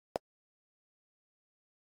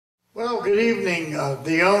Well, good evening.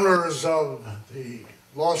 The owners of the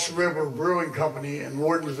Lost River Brewing Company in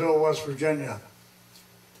Wardensville, West Virginia.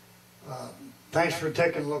 Thanks for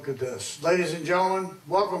taking a look at this. Ladies and gentlemen,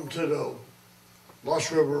 welcome to the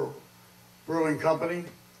Lost River Brewing Company,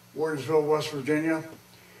 Wardensville, West Virginia,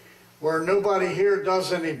 where nobody here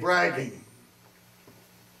does any bragging.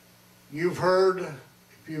 You've heard,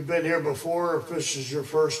 if you've been here before, if this is your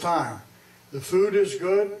first time, the food is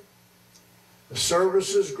good, the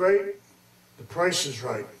service is great, the price is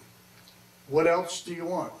right. What else do you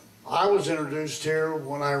want? I was introduced here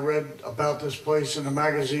when I read about this place in a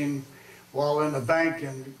magazine while in a bank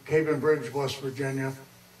in Haven Bridge, West Virginia,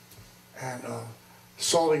 and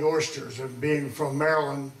salty oysters. And being from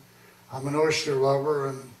Maryland, I'm an oyster lover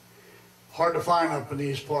and hard to find up in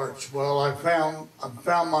these parts. Well, I found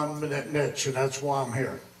my niche, and that's why I'm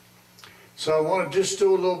here. So I want to just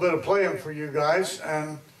do a little bit of playing for you guys,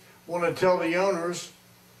 and want to tell the owners,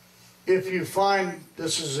 if you find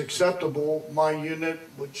this is acceptable, my unit,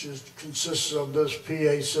 which consists of this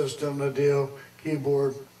PA system, the deal,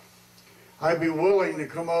 keyboard, I'd be willing to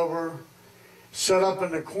come over, set up in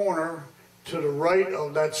the corner to the right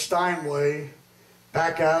of that Steinway,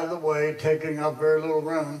 back out of the way, taking up very little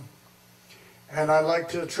room. And I'd like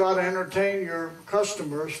to try to entertain your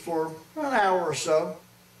customers for an hour or so.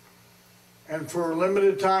 And for a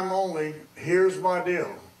limited time only, here's my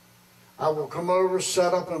deal. I will come over,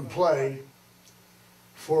 set up, and play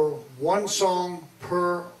for one song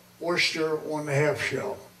per oyster on the half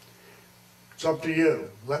shell. It's up to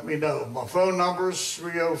you. Let me know. My phone number is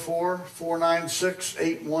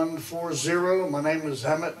 304-496-8140. My name is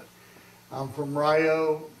Emmett. I'm from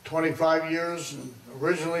Rio, 25 years, and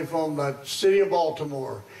originally from the city of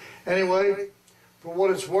Baltimore. Anyway, for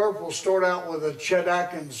what it's worth, we'll start out with a Chet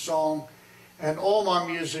Atkins song. And all my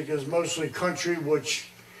music is mostly country, which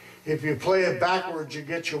if you play it backwards, you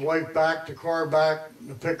get your wife back, the car back,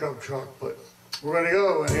 and the pickup truck. But we're going to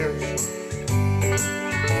go, and here's...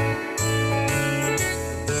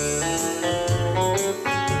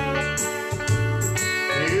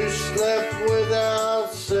 You slept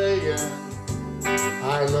without saying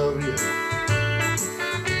I love you.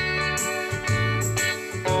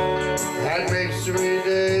 That makes 3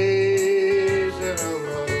 days in a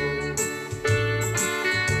row.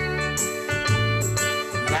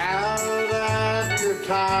 Now that you're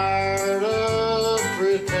tired of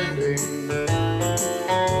pretending,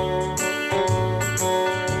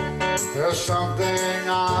 there's something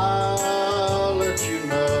I'll let you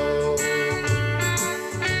know.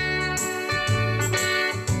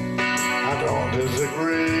 I don't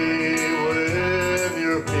disagree with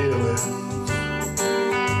your feelings,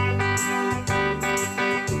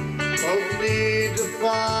 but we need to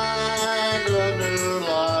find a new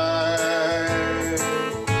life.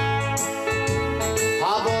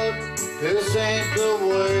 How about this ain't the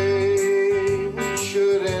way we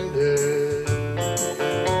should end it?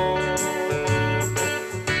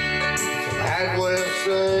 It's a bad way of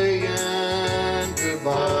saying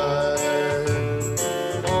goodbye.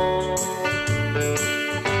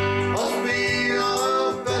 Must be a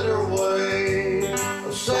better way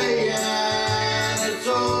of saying it's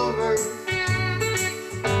over.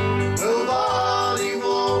 Nobody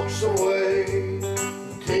walks away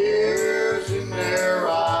with tears in their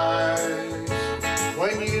eyes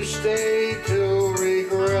when you stay till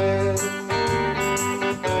regret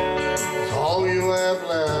is all you have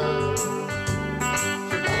left.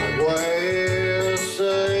 It's my way of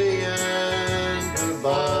saying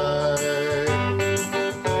goodbye.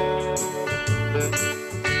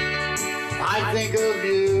 I think of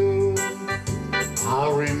you,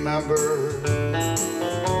 I'll remember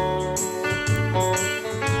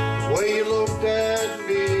the way you looked at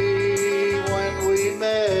me when we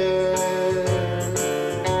met.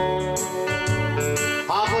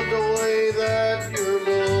 How about the way that you're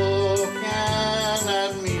looking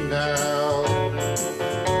at me now?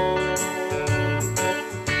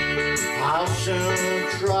 I'll soon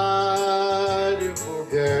try to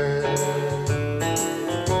forget.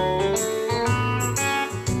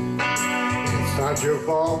 It's not your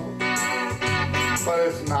fault, but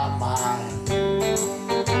it's not mine.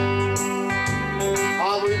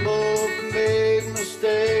 We both made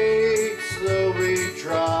mistakes, though we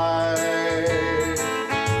tried.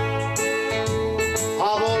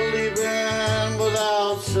 How about leaving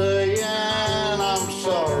without saying I'm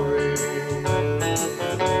sorry?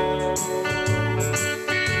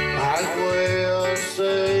 That way of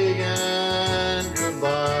saying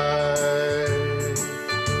goodbye.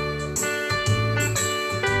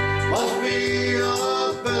 Must be a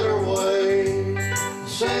better way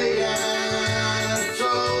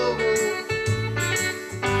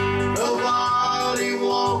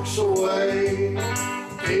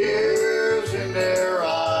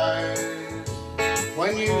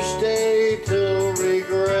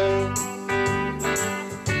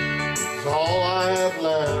all I have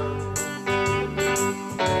left.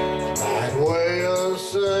 That way of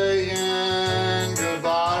saying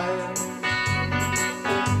goodbye.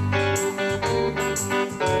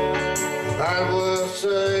 That was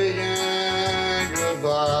saying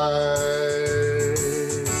goodbye.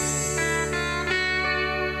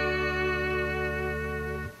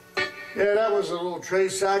 Yeah, that was a little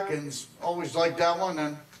Trace Atkins. Always liked that one,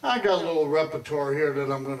 and I got a little repertoire here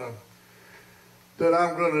that I'm gonna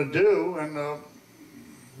do, and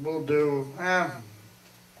we'll do. Got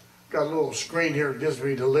a little screen here that gives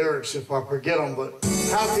me the lyrics if I forget them. But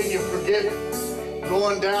how can you forget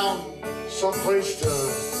going down someplace to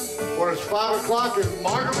where it's 5 o'clock in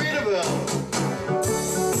Margaritaville,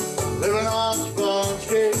 living on Sponge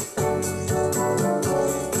Cake,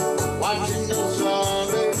 watching the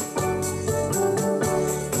sunset.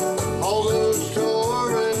 All those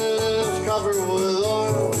stories covered with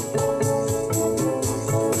oil,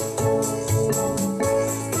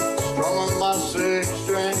 strumming my six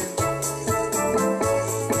string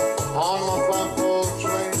on my front porch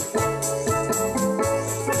swing.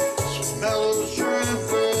 Smell of shrimp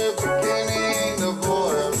beginning to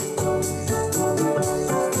boil.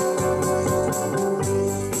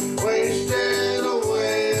 Wasted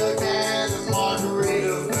away again in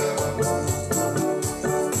Margaritaville.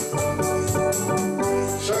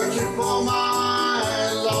 Searching for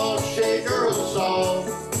my lost shaker of salt.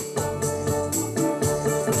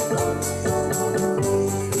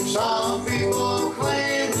 Some people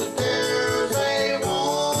claim that there's a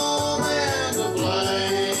woman to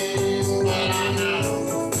blame, but I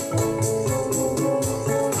know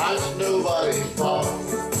that's nobody's fault.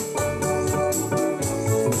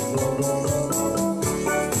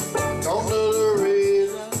 Don't know the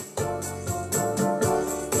reason,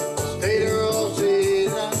 state or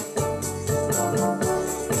season.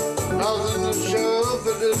 Nothing to show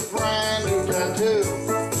for this brand new tattoo.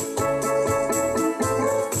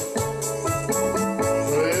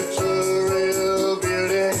 But it's a real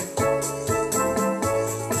beauty,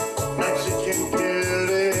 Mexican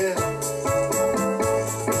cutie.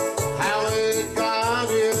 How it got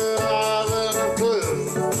here, I haven't a clue.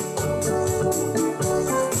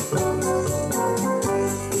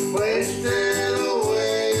 Wasted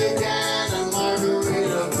away again in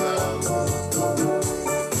Margaritaville.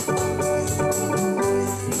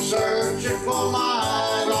 Searching for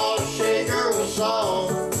my lost shaker of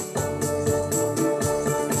salt.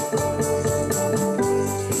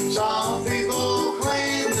 Some people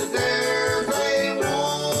claim that there's a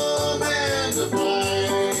woman to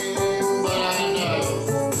blame, but I know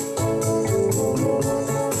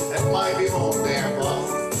that might be more damn well.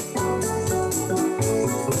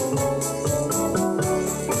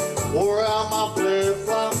 Wore out my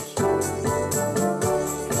flip-flops,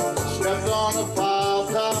 stepped on a pile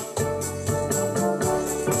top,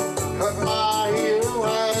 cut my heel,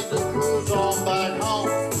 had to cruise on back home.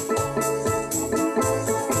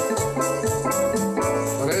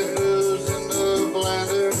 But it goes in the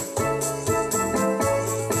blender,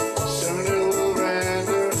 soon it will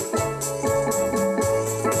render.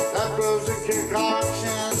 That frozen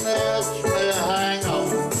concoction helps me hang on.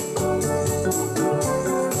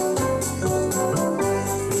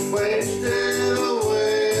 Wasted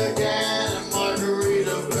away again in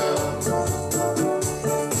Margaritaville.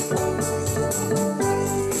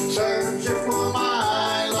 Searching for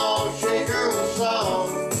my lost shaker of salt.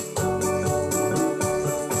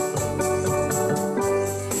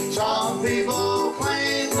 Some people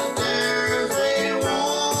claim that there's a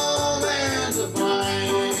woman to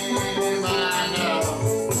blame, but I know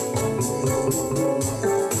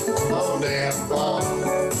oh damn well.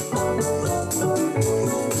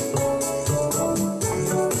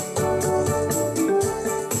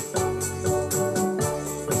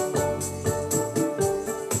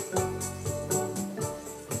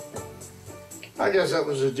 I guess that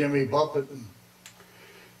was a Jimmy Buffett. And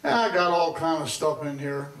I got all kind of stuff in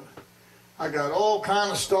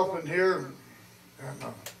here. And,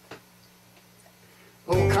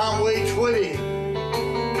 little Conway Twitty.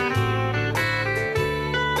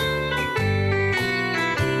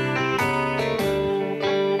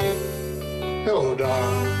 Hello,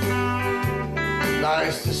 darling.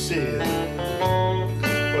 Nice to see you. Well,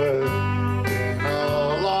 been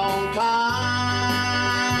a long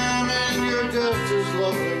time, and you're just as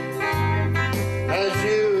lovely as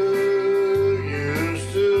you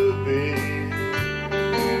used to be.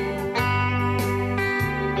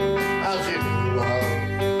 How's your new love?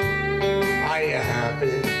 Are you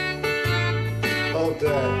happy? Hope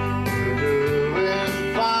that you're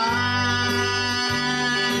doing fine.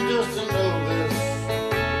 Just to know this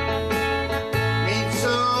means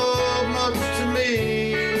so much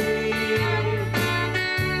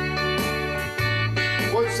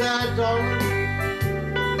darling,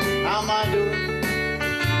 how am I doing?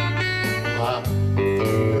 Well, I'm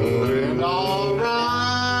doing all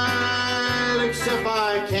right, except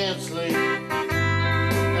I can't sleep,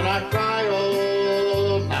 and I cry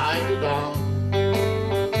all night to dawn.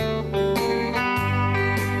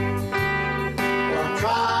 What I'm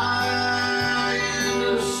trying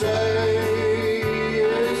to say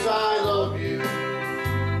is I love you,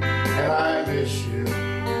 and I miss you,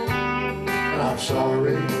 and I'm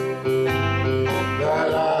sorry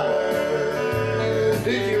that I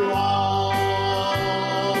did you wrong.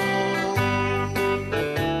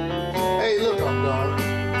 Hey, look up, darling.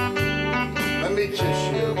 Let me kiss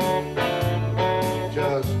you,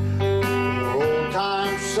 just for old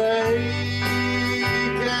time's sake,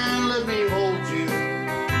 and let me hold you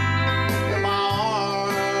in my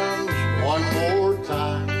arms one more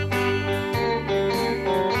time.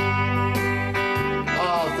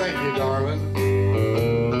 Oh, thank you, darling.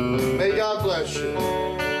 May God bless you.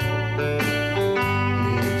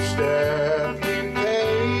 Each step you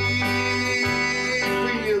take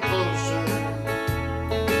bring you closer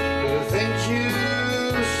to the things you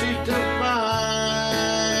seek to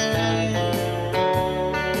find.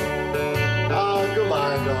 Ah,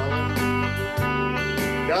 goodbye, darling.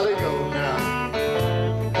 Gotta go now.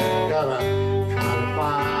 Gotta try to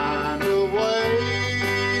find a way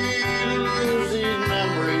to lose these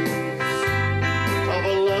memories of a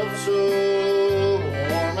love so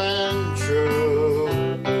warm and true.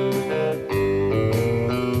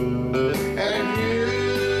 And if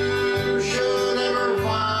you should ever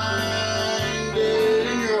find it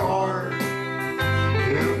in your heart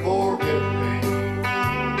to forget me,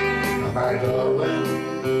 my darling,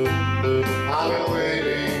 I'll be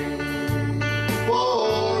waiting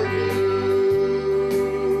for you.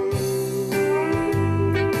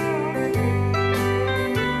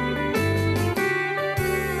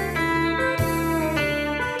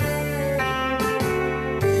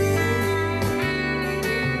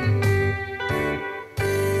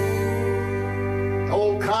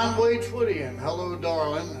 Old Conway Twittian, hello,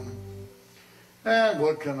 darling. And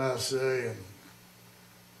what can I say?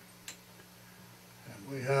 And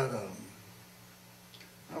we had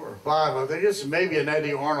number 5. I think it's maybe an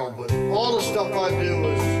Eddie Arnold, but all the stuff I do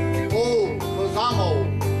is old because I'm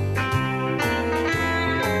old.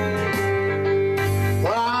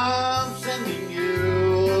 But I'm sending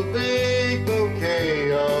you a big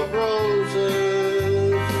bouquet of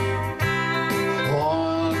roses,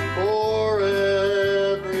 one for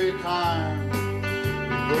every time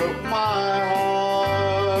you broke my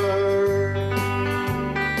heart.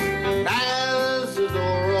 And as the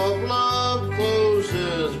door of love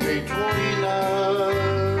closes between us,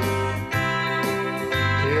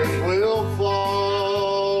 tears will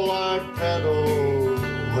fall like petals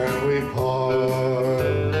when we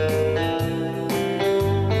part.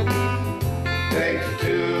 Take you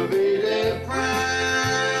to be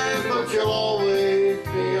different, but you'll always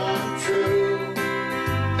be untrue.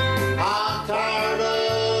 I'm tired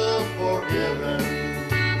of forgiving,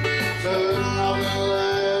 so there's nothing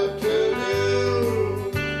left to do.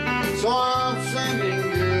 So I'm sending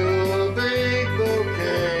you a big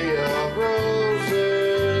bouquet of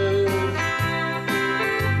roses,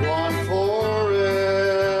 one for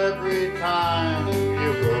every time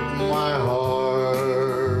you broke my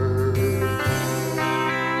heart.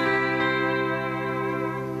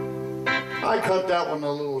 I cut that one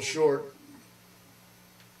a little short,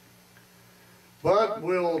 but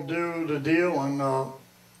we'll do the deal, and I'm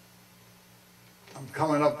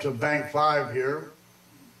coming up to bank 5 here.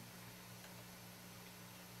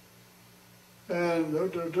 And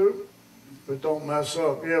if it don't mess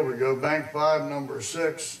up, here we go, bank 5, number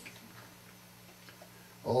 6.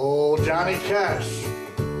 Oh, Johnny Cash.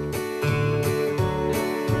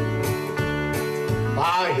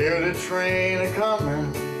 I hear the train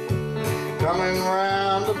a-coming, coming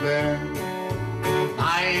round the bend.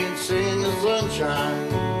 I ain't seen the sunshine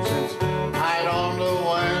since I don't know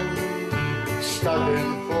when. Stuck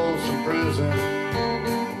in Folsom Prison,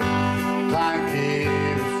 time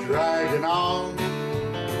keeps dragging on.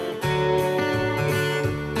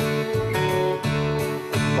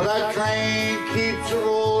 But that train keeps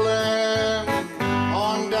rolling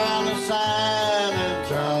on down to San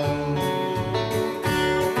Antonio.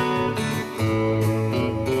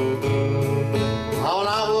 When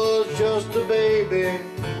I was just a baby,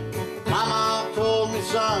 Mama told me,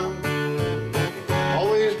 son,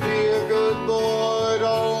 always be a good boy,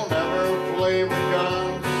 don't ever play with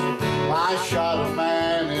guns. I shot a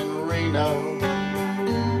man in Reno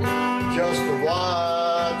just to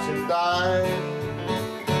watch him die.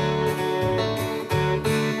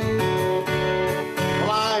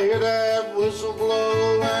 Well, I hear that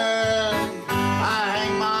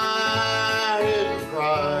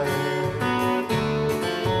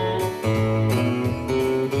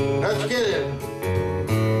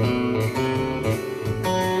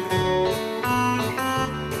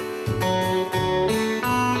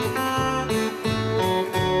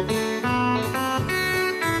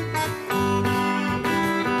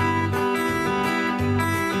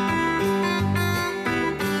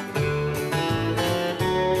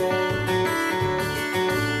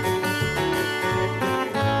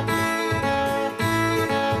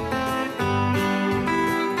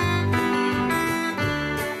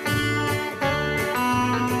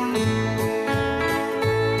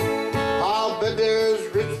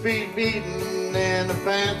keep eating in a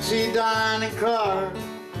fancy dining car.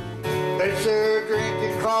 Bet they're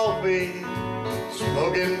drinking coffee,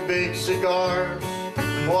 smoking big cigars.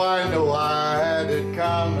 Oh, I know I had it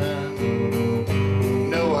coming.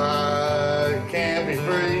 No, I can't be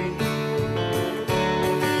free.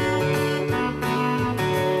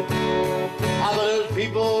 All those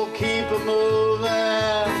people keep a moving.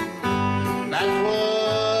 That's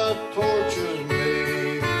what tortures me.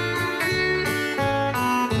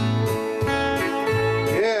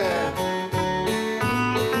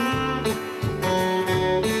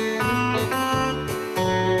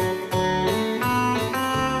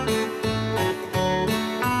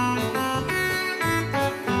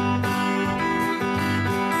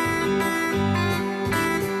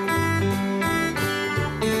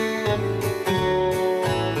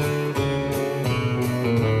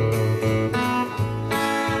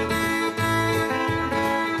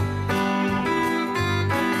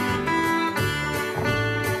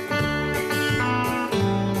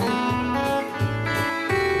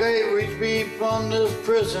 From this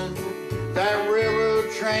prison, that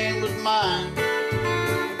railroad train was mine.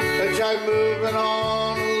 They tried moving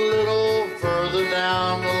on a little further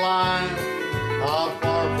down the line. How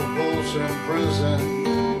far from Folsom Prison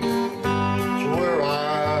to where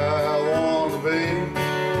I want to be.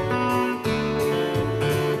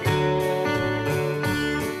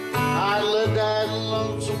 I let that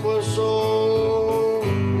lonesome whistle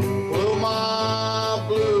blow my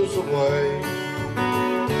blues away.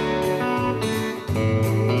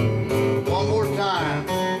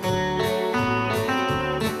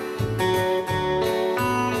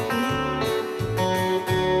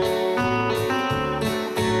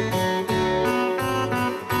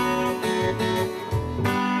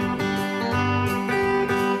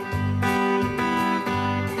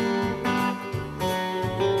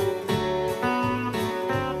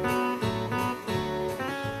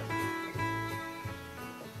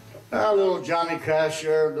 A little Johnny Cash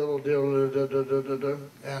here, little deal,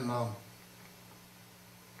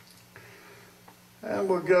 and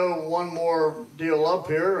we'll go one more deal up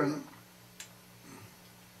here, and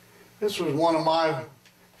this was one of my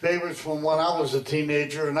favorites from when I was a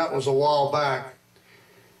teenager, and that was a while back.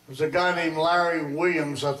 It was a guy named Larry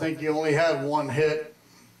Williams. I think he only had one hit,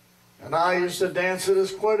 and I used to dance to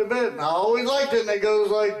this quite a bit, and I always liked it, and it goes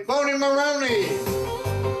like, Boney Maroney.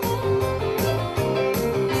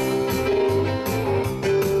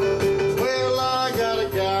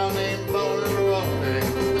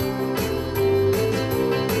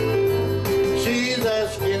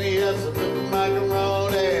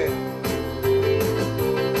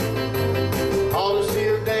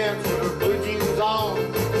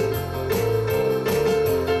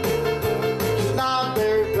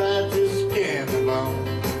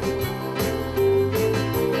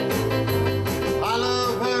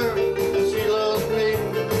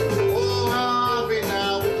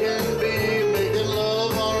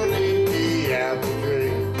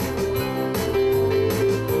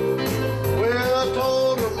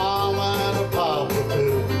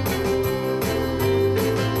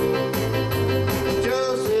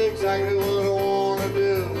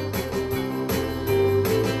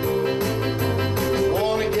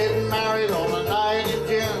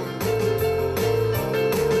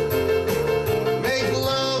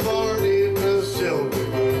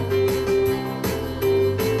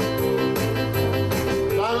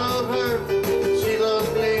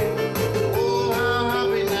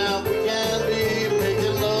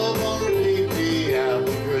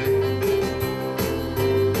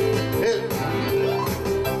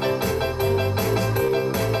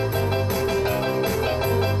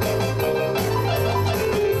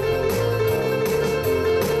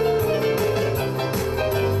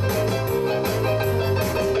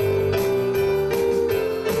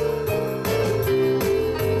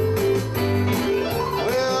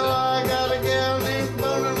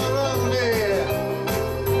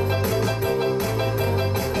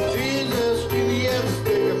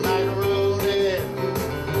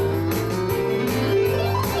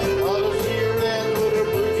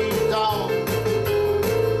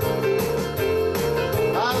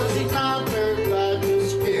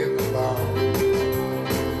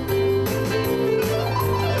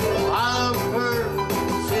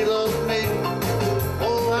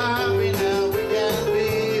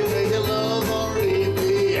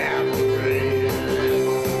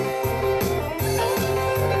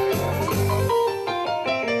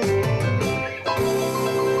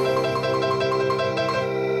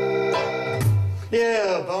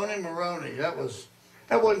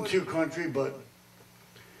 That wasn't too country, but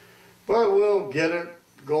we'll get it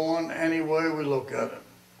going any way we look at it.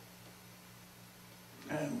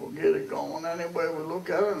 And we'll get it going any way we look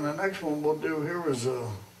at it. And the next one we'll do here is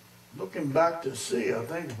Looking Back to Sea, I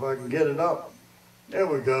think, if I can get it up. There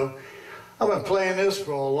we go. I've been playing this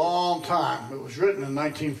for a long time. It was written in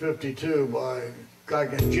 1952 by a guy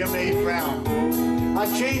named Jimmy Brown. I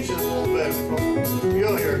changed it a little bit.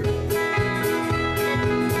 You'll hear it.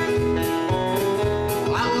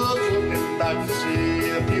 I was looking back to see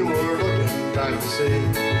if you were looking back to see.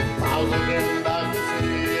 I was looking back to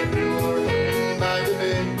see if you were looking back to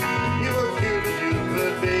me. You were cute as you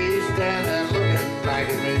could be, standing looking back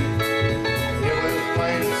at me. It was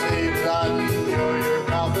plain to see that I'd enjoy your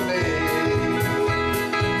company.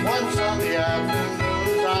 One Sunday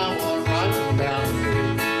afternoon, I was riding down the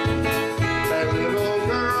street. That little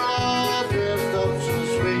girl dressed up so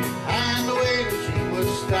sweet, and the way that she was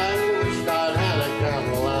stacked, I wished I'd had a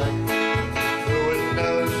Cadillac. Who would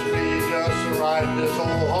notice me just to ride this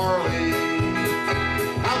old Harley?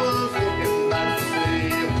 I was looking back to see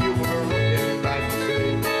if you were looking back to see.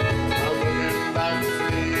 I was looking back to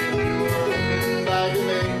see if you were looking back at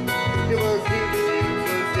me. You were cute as you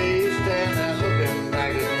could be, standing looking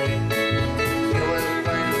back at me. It was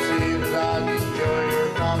plain to see that I'd enjoy your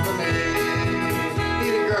company.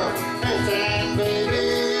 Need a girl, listen, baby,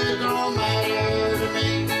 it don't matter to me.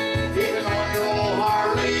 Even on your old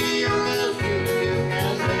Harley, you're as cute as you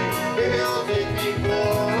can be. If you'll take me for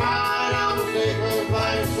a ride, I will stay close by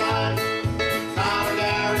your side. Not a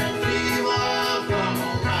guarantee, but I'll come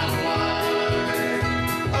on round the line.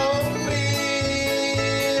 Oh me,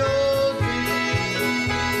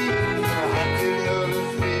 perhaps you'd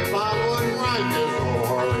notice me if I wouldn't ride this old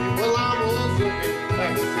Harley. Well, I was looking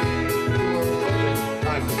back to see if you were looking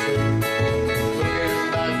back to see. Looking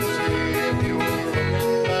back to see if you were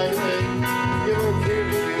looking back at me. You were cute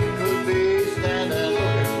as you could be, standing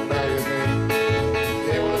looking back at me.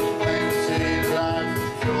 It was plain to see that I'd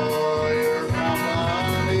enjoy your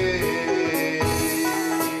company.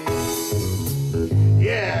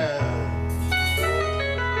 Yeah.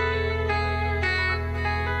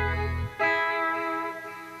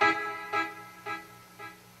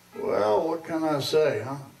 Well, what can I say,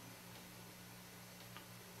 huh?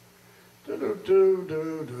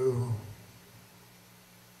 Do-do-do-do-do.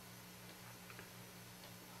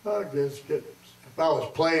 I guess if I was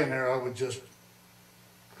playing there, I would just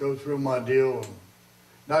go through my deal and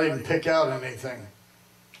not even pick out anything.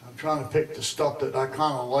 I'm trying to pick the stuff that I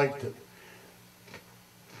kind of liked it.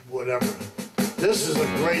 Whatever. This is a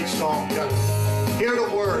great song. You gotta hear the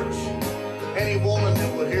words. Any woman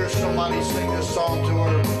that would hear somebody sing this song to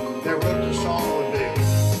her, their what the song would be.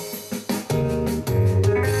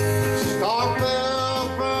 Star fell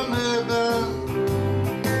from heaven,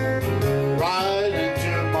 right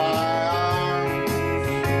into my arms.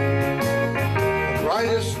 The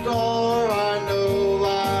brightest star I know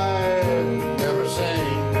I've never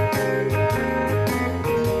seen.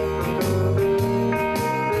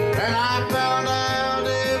 And I found out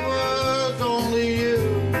it was only you.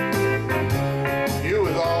 You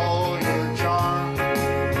with all your charm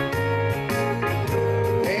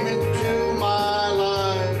came into my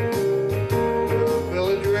life to fill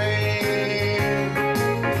a dream.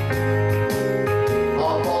 A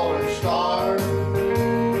falling star,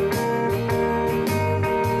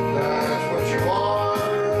 that's what you are.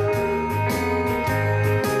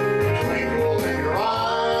 A twinkle in your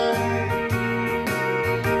eye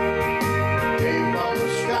came from the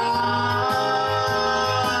sky.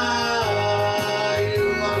 You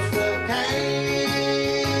must have came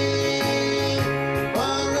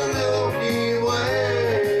from the Milky Way.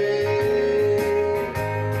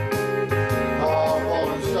 A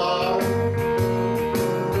falling star,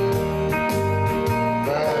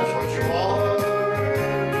 that's what you are.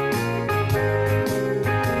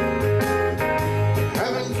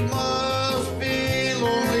 Heavens must be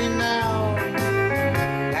lonely now,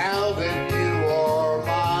 now that you are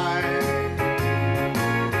mine.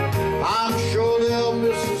 I'm sure they'll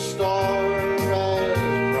miss a star as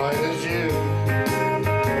bright as you.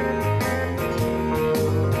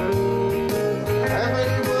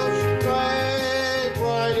 Heaven will strike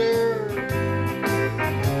brighter,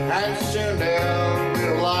 and soon they'll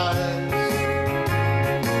realize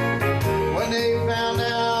when they found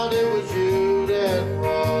out it was you that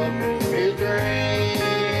brought me a dream.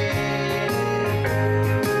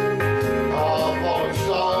 A falling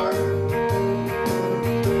star,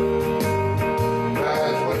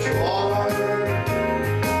 that's what you are.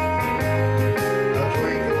 A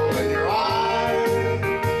twinkle in your eye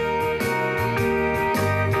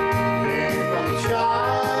came from the sky.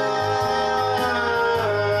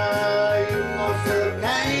 You must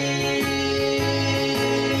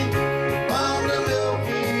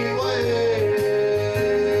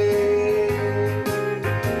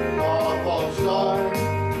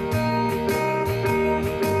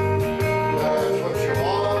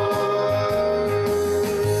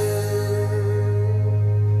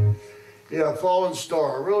Yeah, Fallen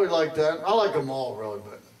Star. I really like that. I like them all, really,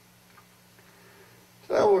 but.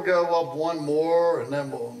 So we'll go up one more, and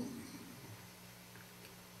then we'll.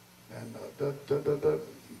 And then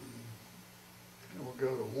we'll go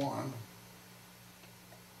to one.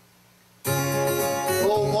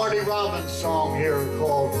 Old Marty Robbins song here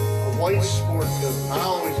called A White Sport Coat. I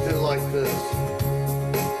always did like this.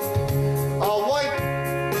 A white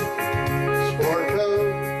sport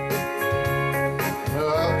coat, a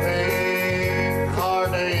pink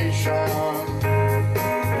carnation.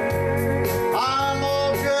 I'm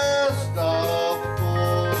all dressed up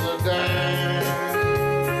for the dance.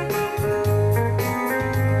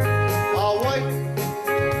 A white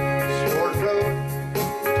sport coat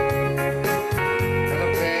and a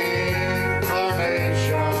pink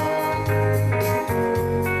carnation.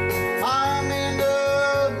 I'm in the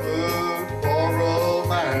mood for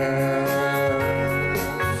romance.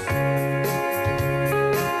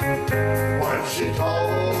 What she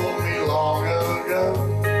told me long ago,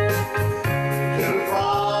 to the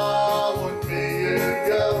prom with me you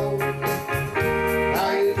go. Now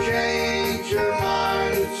you change your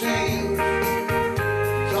mind, it seems.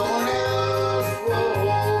 Someone else will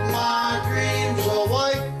hold my dreams. A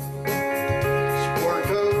white sport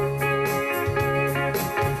coat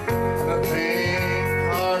and a pink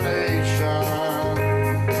carnation.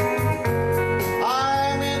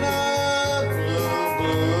 I'm in a blue,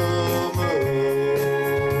 blue mood.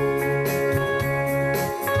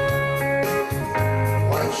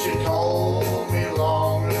 What she told me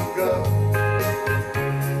long ago,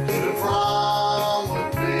 to the prom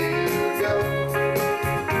with me you go.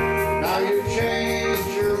 Now you change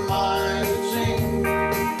your mind, it seems.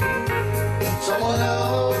 Someone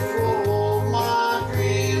else will hold my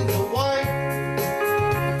dreams. A white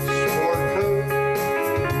sport coat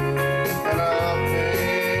and a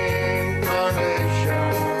pink carnation.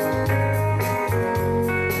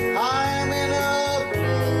 I'm in a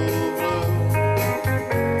blue, blue.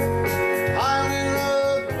 I'm in a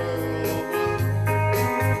blue, blue.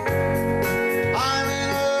 I'm in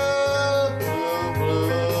a blue,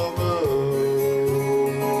 blue, blue.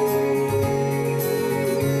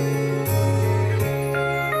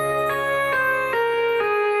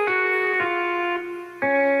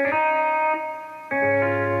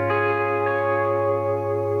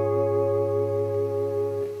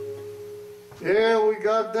 Yeah, we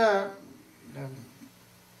got that.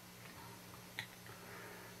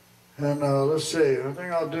 And let's see, I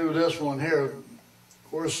think I'll do this one here. Of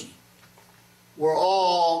course, we're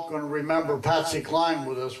all going to remember Patsy Cline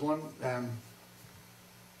with this one. And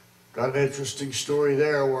got an interesting story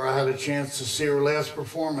there where I had a chance to see her last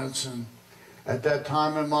performance. And at that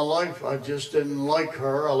time in my life, I just didn't like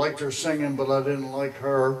her. I liked her singing, but I didn't like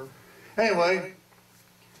her. Anyway,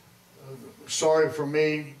 sorry for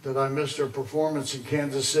me that I missed her performance in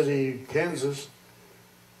Kansas City, Kansas.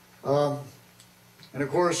 And of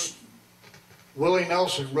course, Willie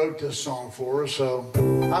Nelson wrote this song for her, so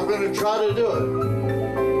I'm going to try to do it.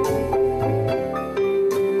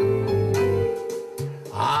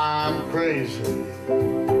 I'm crazy,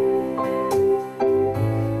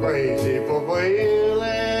 crazy for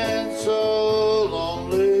wailing so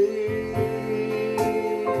lonely.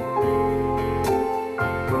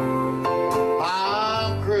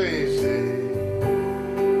 I'm crazy,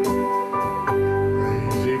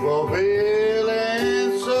 crazy for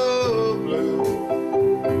feeling so blue.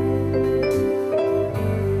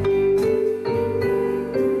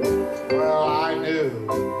 Well, I knew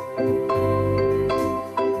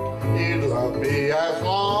you'd love me as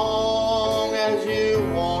long as you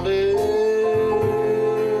wanted.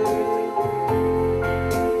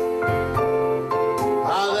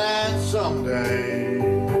 Ah, then someday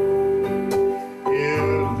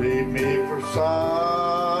you'd leave me for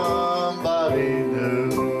somebody new.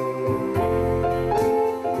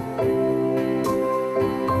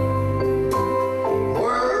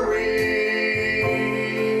 Worry,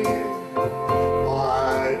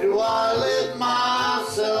 why do I let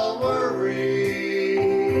myself worry?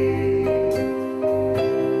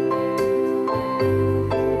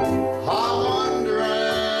 I'm wondering,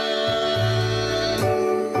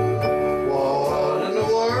 what in the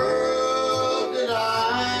world did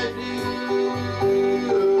I do?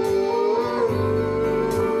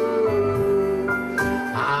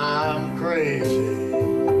 I'm crazy,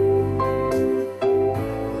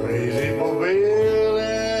 crazy for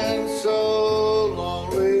feeling so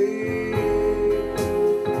lonely.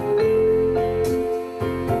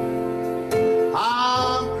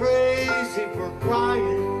 I'm crazy for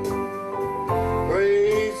crying,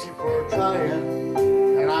 crazy for trying,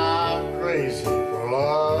 and I'm crazy for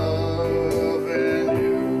loving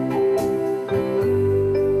you.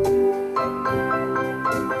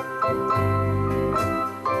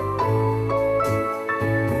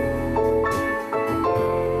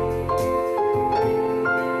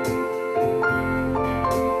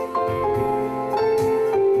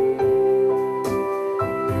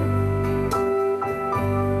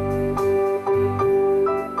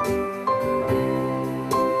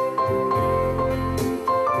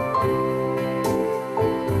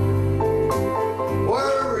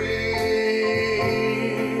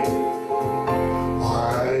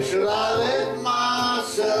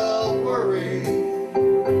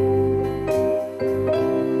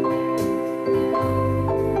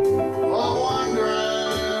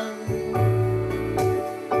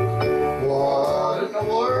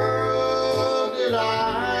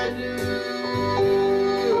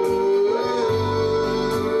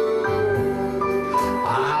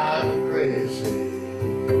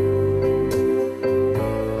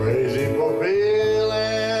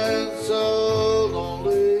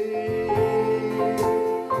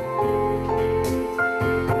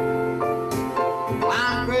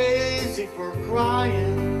 for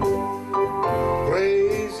crying,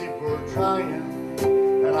 crazy for trying,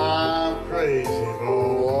 and I'm crazy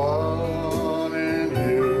for wanting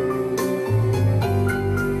you.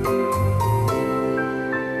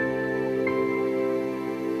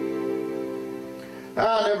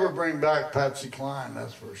 I'll never bring back Patsy Cline,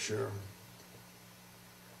 that's for sure.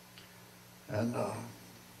 And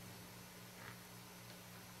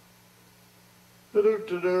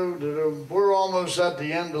we're almost at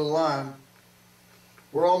the end of the line.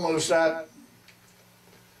 We're almost at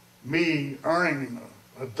me earning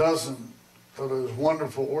a dozen of those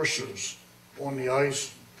wonderful oysters on the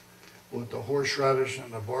ice with the horseradish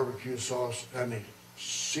and the barbecue sauce and the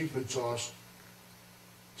seafood sauce,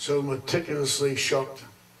 so meticulously shucked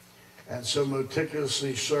and so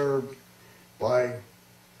meticulously served by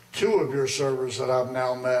two of your servers that I've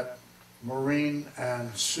now met, Maureen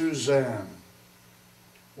and Suzanne.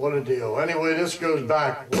 What a deal. Anyway, this goes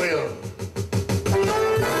back way up.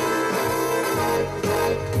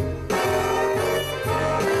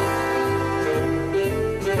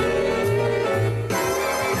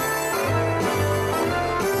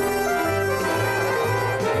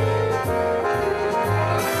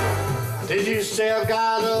 Did you say I've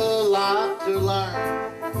got a lot to learn?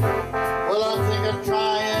 Well, I think I'm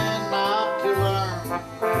trying not to learn.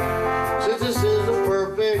 Since this is a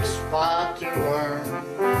perfect spot to learn,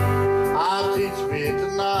 I'll teach me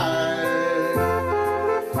tonight.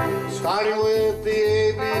 Starting with the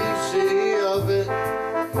ABC of it,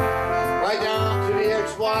 right down to the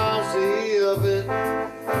XYZ of it,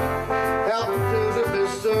 help to the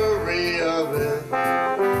mystery of it.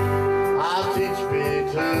 I'll teach me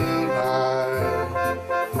tonight.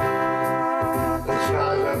 The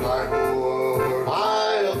skies are like a world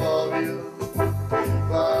high above you.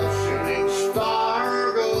 The shooting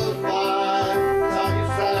star goes by. Like a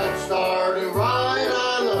sad star to ride, I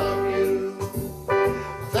love you.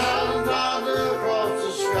 1,000 times across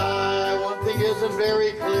the sky. One thing isn't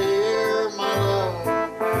very clear, my love.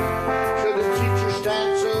 Should the teacher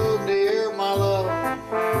stand so near, my love?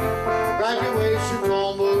 Graduation's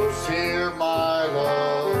almost here, my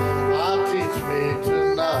love. I'll teach me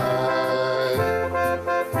tonight.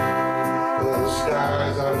 The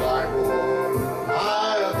skies are like a world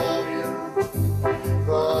high above you.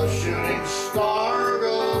 The shooting star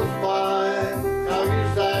goes by. I'll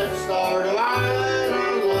use that star to light, I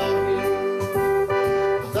love you.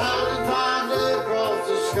 1,000 times across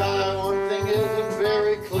the sky. One thing isn't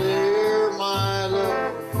very clear, my love.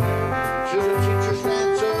 Should a teacher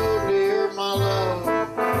stand so near, my love?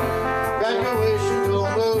 Graduation's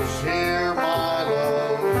almost here, my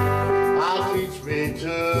love. I'll teach me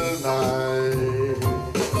tonight.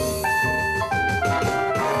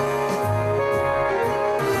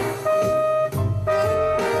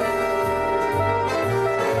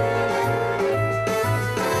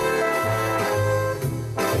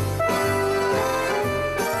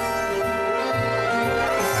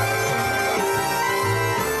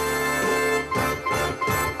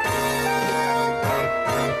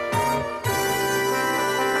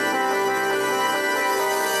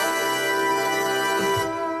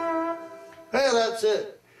 Hey, that's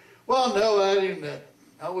it. Well, no,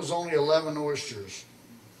 that was only 11 oysters.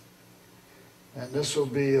 And this will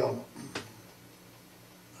be, I'll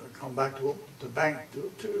come back to the bank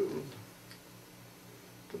too.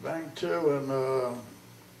 The bank too, and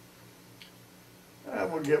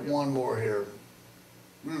we'll get one more here.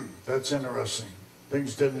 That's interesting.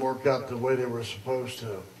 Things didn't work out the way they were supposed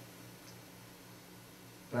to.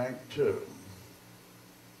 Bank two.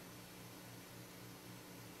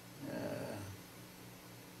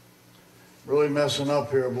 Really messing up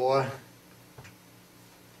here, boy.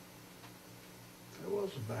 There was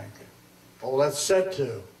a bank. Oh, that's set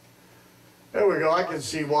to. There we go. I can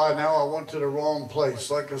see why now. I went to the wrong place,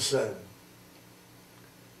 like I said.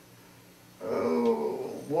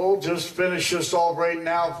 Oh, we'll just finish this all right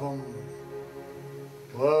now from...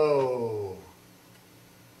 Whoa.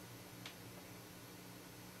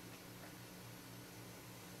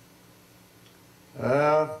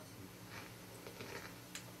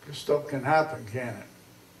 This stuff can happen, can't it?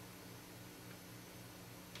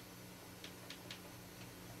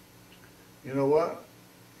 You know what?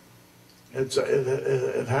 It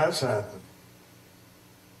has happened.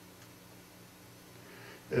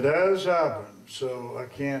 It has happened, so I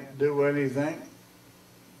can't do anything.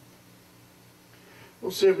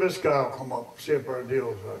 We'll see if this guy will come up, see if our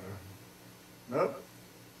deal's better. Nope.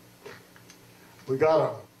 We got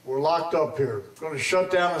him. We're locked up here. Going to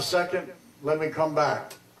shut down a second. Let me come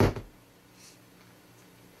back.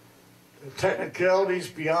 The technicalities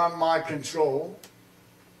beyond my control.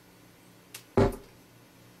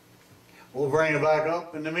 we'll bring it back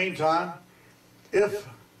up. In the meantime, if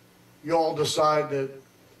you all decide that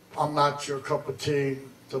I'm not your cup of tea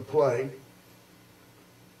to play,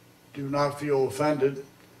 do not feel offended,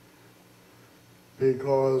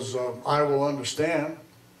 because I will understand.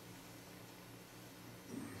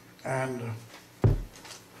 And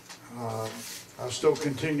I'll still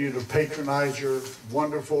continue to patronize your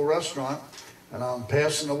wonderful restaurant, and I'm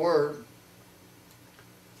passing the word.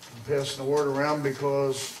 I'm passing the word around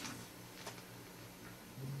because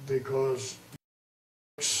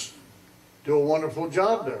do a wonderful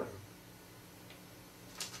job there.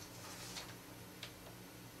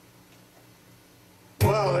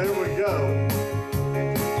 Well, there we go.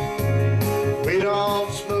 We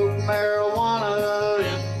don't smoke marijuana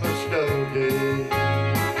in Muskogee.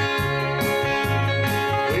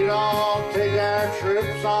 We don't take our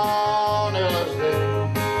trips on LSD.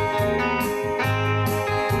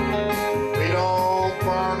 We don't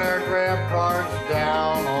burn our grab carts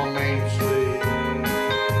down on Main Street.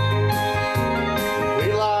 We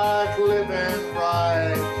like living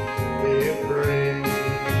right, being free.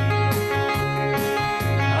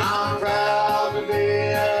 I'm proud to be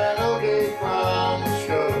an Okie from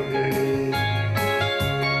Muskogee,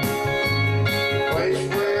 place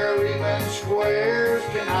where even squares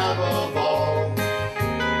can have a ball.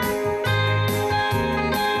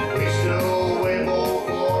 We still wave old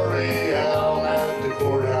glory out at the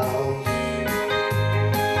courthouse,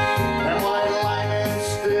 and white lightning's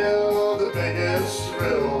still the biggest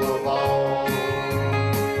thrill of all.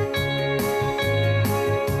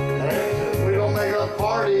 And we don't make a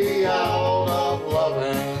party out of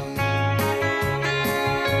loving.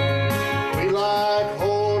 We like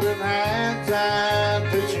holding hands and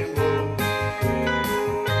pitching blues.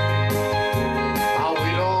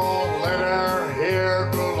 We don't let our hair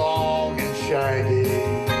grow long and shaggy,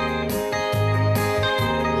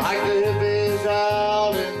 like the hippies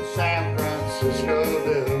out in San Francisco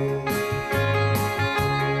do.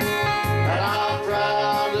 And I'm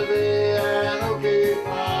proud to be an Okie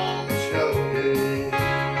from Muskogee,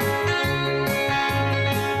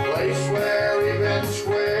 place where even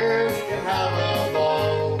squares can have a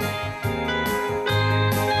ball.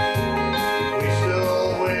 We still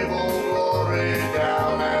wave old glory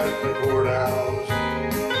down at the courthouse,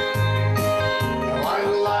 and like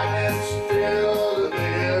the lightning's still the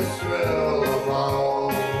biggest thrill of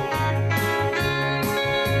all.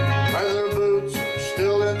 Leather boots are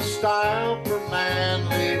still in style for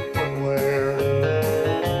manly footwear.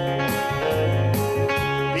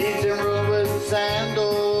 Beads and rubbed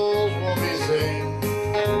sandals won't be seen.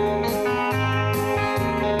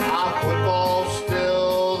 Our football's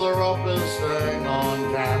still the roughest thing on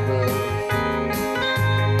campus,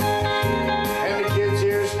 and the kids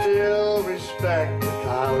here still respect the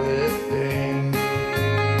college dean.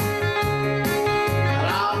 And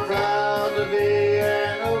I'm proud to be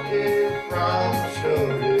an Okie from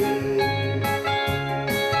Muskogee,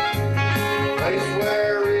 place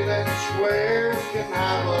where even squares can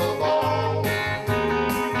have a ball.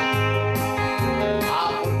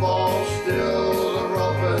 Our football's still the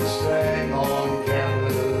roughest thing on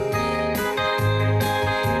campus.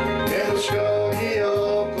 In Muskogee,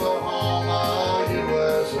 Oklahoma,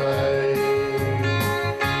 USA.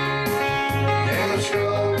 In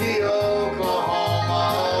Muskogee, Oklahoma,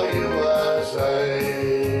 USA.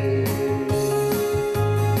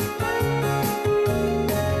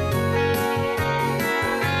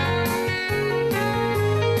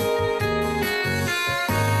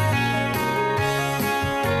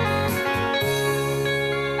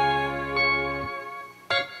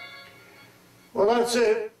 Well, that's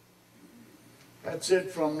it. That's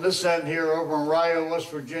it from this end here over in Rio, West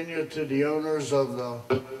Virginia, to the owners of the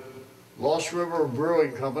Lost River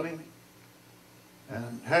Brewing Company.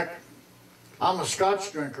 And heck, I'm a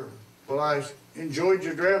Scotch drinker, but I enjoyed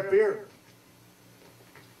your draft beer.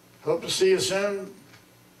 Hope to see you soon,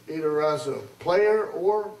 either as a player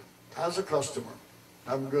or as a customer.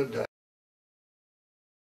 Have a good day.